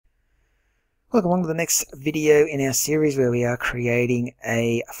Welcome along to the next video in our series where we are creating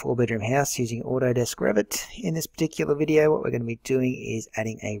a 4-bedroom house using Autodesk Revit. In this particular video, what we're going to be doing is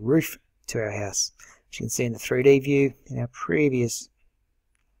adding a roof to our house. As you can see in the 3D view, in our previous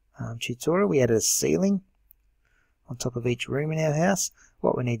tutorial, we added a ceiling on top of each room in our house.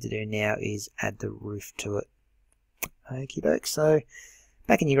 What we need to do now is add the roof to it. Okie doke. So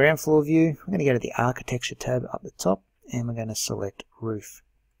back in your ground floor view, we're going to go to the Architecture tab up the top and we're going to select Roof.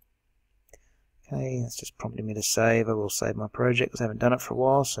 Okay, that's just prompting me to save. I will save my project because I haven't done it for a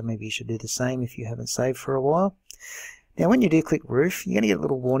while, so maybe you should do the same if you haven't saved for a while. Now when you do click Roof, you're going to get a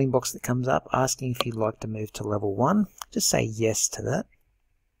little warning box that comes up asking if you'd like to move to level 1. Just say yes to that.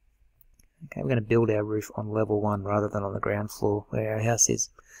 Okay, we're going to build our roof on level 1 rather than on the ground floor where our house is.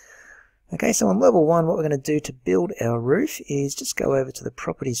 Okay, so on level 1 what we're going to do to build our roof is just go over to the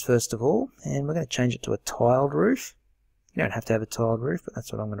properties first of all, and we're going to change it to a tiled roof. You don't have to have a tiled roof, but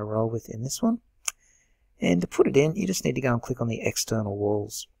that's what I'm going to roll with in this one. And to put it in, you just need to go and click on the external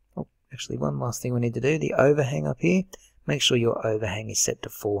walls. Oh, actually, one last thing we need to do, the overhang up here, make sure your overhang is set to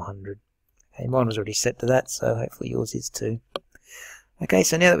 400. Okay, mine was already set to that, so hopefully yours is too. Okay,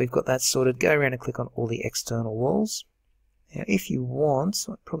 so now that we've got that sorted, go around and click on all the external walls. Now, if you want,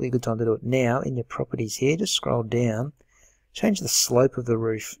 probably a good time to do it now, in your properties here, just scroll down, change the slope of the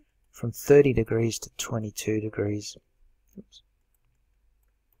roof from 30 degrees to 22 degrees. Oops.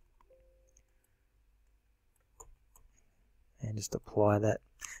 And just apply that.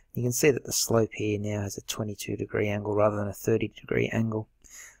 You can see that the slope here now has a 22-degree angle rather than a 30-degree angle.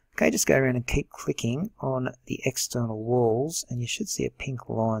 Okay, just go around and keep clicking on the external walls and you should see a pink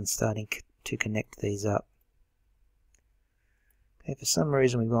line starting to connect these up. Okay, for some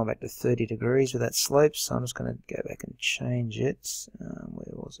reason we've gone back to 30 degrees with that slope, so I'm just going to go back and change it.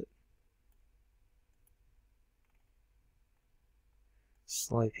 Where was it?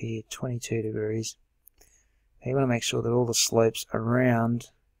 Slope here, 22 degrees. You want to make sure that all the slopes around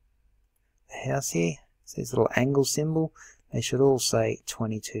the house here, so this little angle symbol, they should all say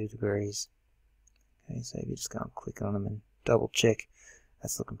 22 degrees. Okay, so if you just go and click on them and double check,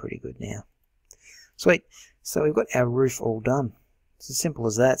 that's looking pretty good now. Sweet, so we've got our roof all done. It's as simple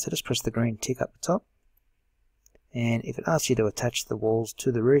as that, so just press the green tick up the top. And if it asks you to attach the walls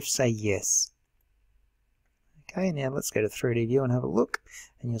to the roof, say yes. Okay, now let's go to 3D view and have a look,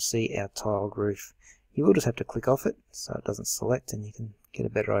 and you'll see our tiled roof. You will just have to click off it so it doesn't select and you can get a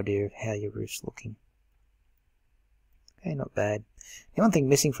better idea of how your roof's looking. Okay, not bad. The one thing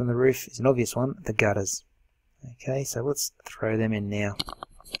missing from the roof is an obvious one, the gutters. Okay, so let's throw them in now.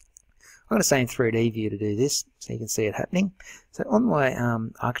 I'm going to say in 3D view to do this so you can see it happening. So on my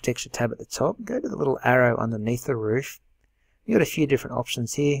Architecture tab at the top, go to the little arrow underneath the roof. You've got a few different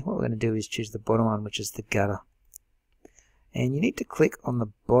options here. What we're going to do is choose the bottom one, which is the gutter. And you need to click on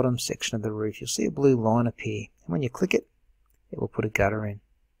the bottom section of the roof. You'll see a blue line appear. And when you click it, it will put a gutter in.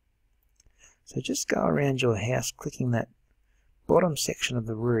 So just go around your house clicking that bottom section of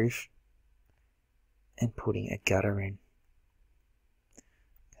the roof and putting a gutter in.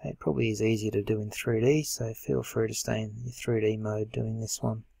 Okay, it probably is easier to do in 3D, so feel free to stay in your 3D mode doing this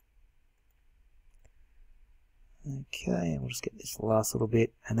one. Okay, and we'll just get this last little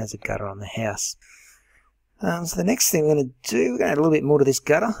bit, and there's a gutter on the house. So the next thing we're going to do, we're going to add a little bit more to this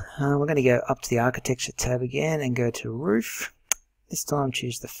gutter. We're going to go up to the Architecture tab again and go to Roof. This time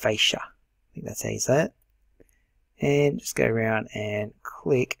choose the fascia. I think that's how you say it. And just go around and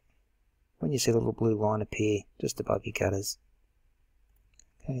click when you see the little blue line appear just above your gutters.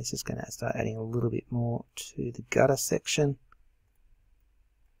 Okay, it's just going to start adding a little bit more to the gutter section.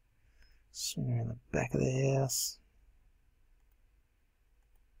 Swing around the back of the house.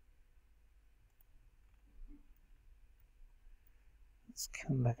 Let's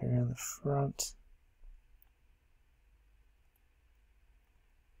come back around the front.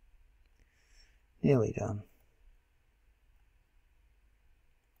 Nearly done.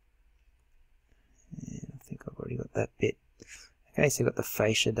 And I think I've already got that bit. Okay, so I've got the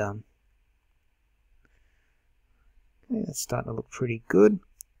fascia done. Okay, that's starting to look pretty good.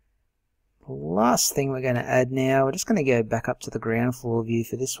 The last thing we're going to add now, we're just going to go back up to the ground floor view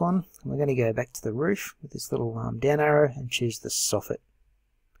for this one. We're going to go back to the roof with this little down arrow and choose the soffit.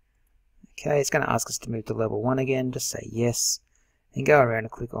 Okay, it's going to ask us to move to level 1 again, just say yes, and go around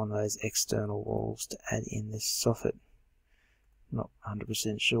and click on those external walls to add in this soffit. I'm not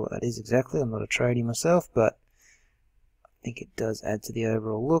 100% sure what that is exactly, I'm not a tradie myself, but I think it does add to the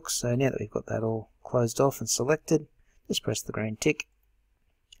overall look. So now that we've got that all closed off and selected, just press the green tick,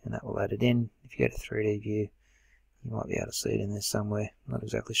 and that will add it in. If you go to 3D view, you might be able to see it in there somewhere. I'm not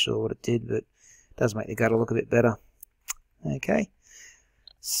exactly sure what it did, but it does make the gutter look a bit better. Okay.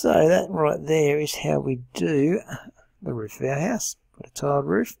 So that right there is how we do the roof of our house. Put a tiled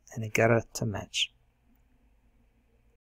roof and a gutter to match.